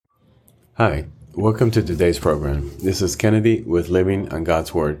Hi, welcome to today's program. This is Kennedy with Living on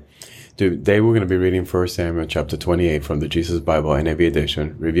God's Word. Today we're going to be reading 1 Samuel chapter 28 from the Jesus Bible NIV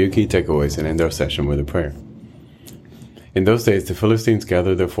edition, review key takeaways, and end our session with a prayer. In those days, the Philistines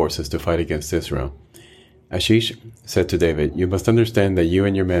gathered their forces to fight against Israel. Achish said to David, "You must understand that you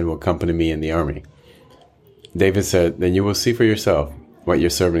and your men will accompany me in the army." David said, "Then you will see for yourself what your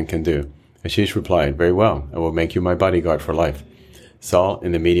servant can do." Achish replied, "Very well, I will make you my bodyguard for life." Saul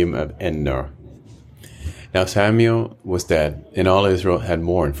in the medium of Endor. Now Samuel was dead, and all Israel had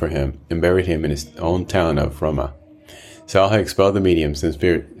mourned for him, and buried him in his own town of Ramah. Saul had expelled the mediums and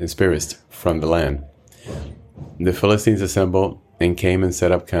spirits from the land. The Philistines assembled and came and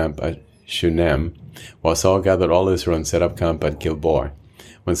set up camp at Shunem, while Saul gathered all Israel and set up camp at Gilboa.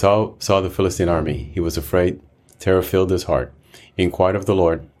 When Saul saw the Philistine army, he was afraid. Terror filled his heart. He inquired of the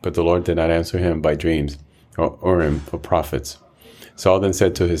Lord, but the Lord did not answer him by dreams or Urim or prophets. Saul then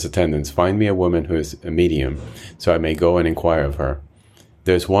said to his attendants, "Find me a woman who is a medium, so I may go and inquire of her."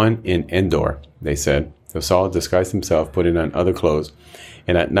 "There's one in Endor," they said. So Saul disguised himself, putting on other clothes,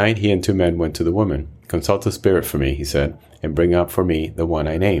 and at night he and two men went to the woman. "Consult the spirit for me," he said, "and bring up for me the one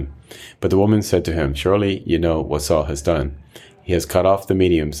I name." But the woman said to him, "Surely you know what Saul has done. He has cut off the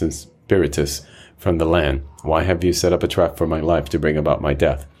mediums and spiritists from the land. Why have you set up a trap for my life to bring about my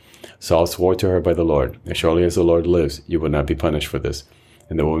death?" Saul swore to her by the Lord, "As surely as the Lord lives, you will not be punished for this."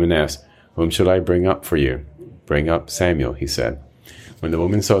 And the woman asked, "Whom should I bring up for you?" "Bring up Samuel," he said. When the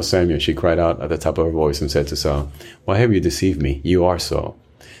woman saw Samuel, she cried out at the top of her voice and said to Saul, "Why have you deceived me? You are Saul."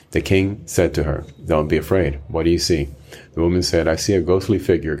 The king said to her, "Don't be afraid. What do you see?" The woman said, "I see a ghostly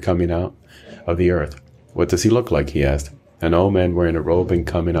figure coming out of the earth." "What does he look like?" he asked. "An old man wearing a robe and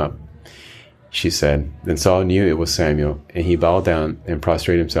coming up," she said. Then Saul knew it was Samuel, and he bowed down and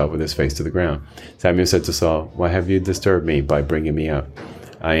prostrated himself with his face to the ground. Samuel said to Saul, "Why have you disturbed me by bringing me up?"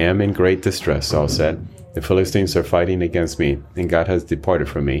 "I am in great distress," Saul said. "The Philistines are fighting against me, and God has departed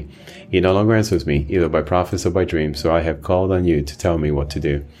from me. He no longer answers me, either by prophets or by dreams, so I have called on you to tell me what to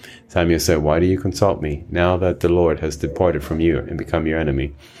do." Samuel said, "Why do you consult me, now that the Lord has departed from you and become your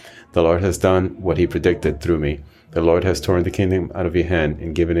enemy? The Lord has done what he predicted through me. The Lord has torn the kingdom out of your hand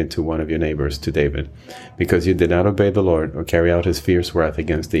and given it to one of your neighbors, to David. Because you did not obey the Lord or carry out his fierce wrath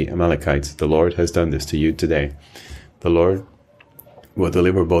against the Amalekites, the Lord has done this to you today. The Lord will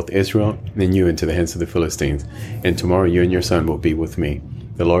deliver both Israel and you into the hands of the Philistines, and tomorrow you and your son will be with me.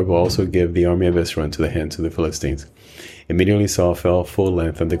 The Lord will also give the army of Israel into the hands of the Philistines." Immediately Saul fell full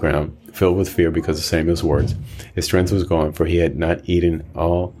length on the ground, filled with fear because of Samuel's words. His strength was gone, for he had not eaten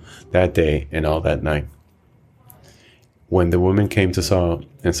all that day and all that night. When the woman came to Saul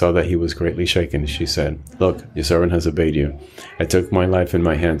and saw that he was greatly shaken, she said, "Look, your servant has obeyed you. I took my life in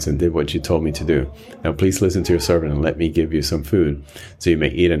my hands and did what you told me to do. Now please listen to your servant and let me give you some food, so you may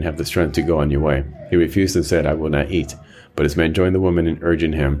eat and have the strength to go on your way." He refused and said, "I will not eat." But his men joined the woman in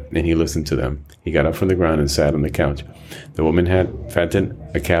urging him, and he listened to them. He got up from the ground and sat on the couch. The woman had fattened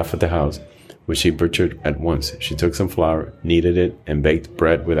a calf at the house, which she butchered at once. She took some flour, kneaded it, and baked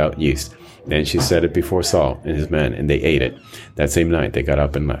bread without yeast. Then she set it before Saul and his men, and they ate it. That same night they got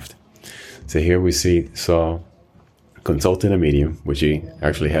up and left. So here we see Saul consulting a medium, which he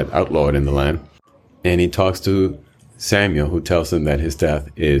actually had outlawed in the land. And he talks to Samuel, who tells him that his death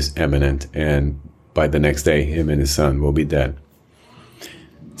is imminent, and by the next day, him and his son will be dead.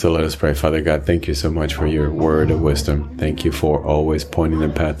 So let us pray. Father God, thank you so much for your word of wisdom. Thank you for always pointing the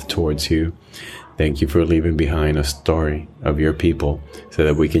path towards you. Thank you for leaving behind a story of your people so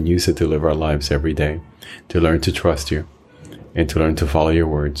that we can use it to live our lives every day, to learn to trust you and to learn to follow your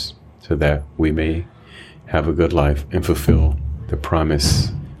words so that we may have a good life and fulfill the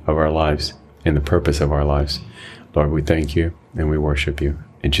promise of our lives and the purpose of our lives. Lord, we thank you and we worship you.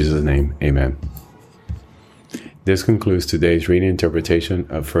 In Jesus' name, amen. This concludes today's reading interpretation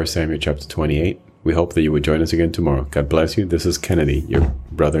of 1 Samuel chapter 28. We hope that you would join us again tomorrow. God bless you. This is Kennedy, your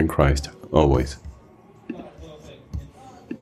brother in Christ, always.